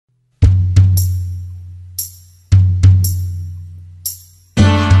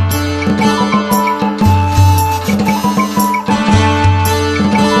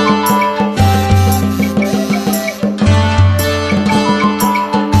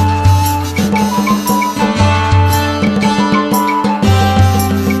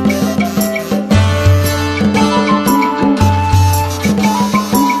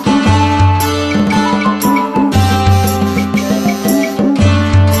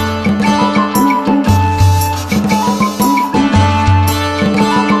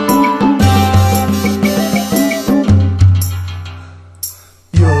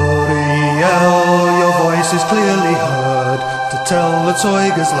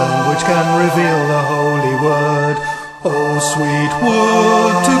beggar's language can reveal the holy word. Oh, sweet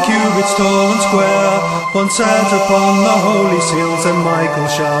wood, 2 cubits tall and square, one set upon the holy seals, and Michael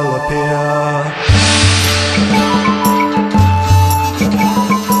shall appear.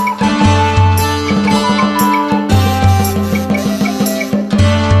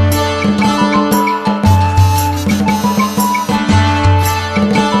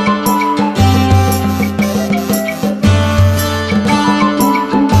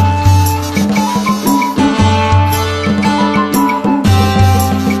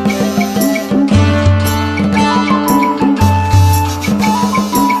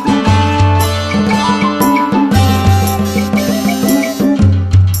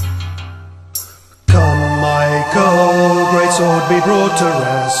 Sword be brought to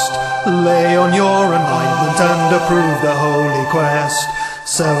rest, lay on your anointment and approve the holy quest.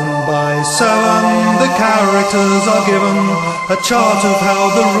 7 by 7 the characters are given, a chart of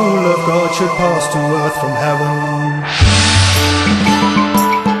how the rule of God should pass to earth from heaven.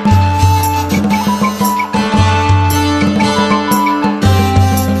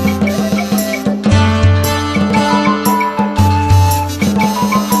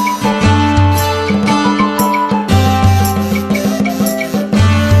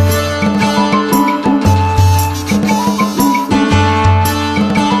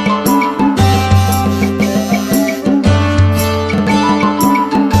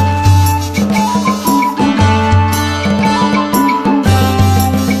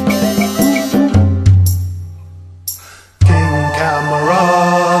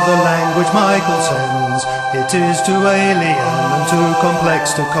 Michael sends, it is too alien and too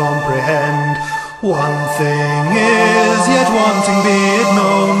complex to comprehend. One thing is, yet wanting be it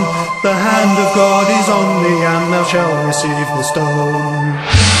known, the hand of God is on thee, and thou shalt receive the stone.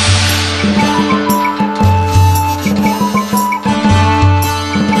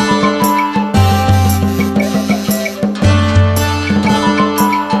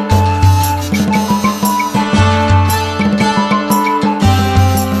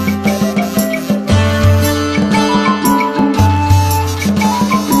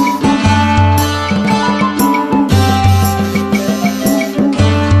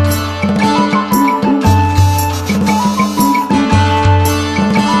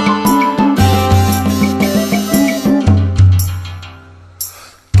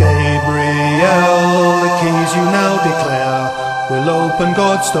 You now declare, will open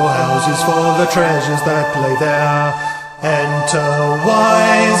God's storehouses for the treasures that lay there. Enter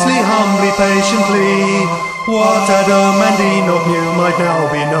wisely, humbly, patiently, what Adam and Enoch knew might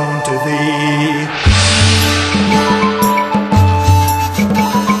now be known to thee.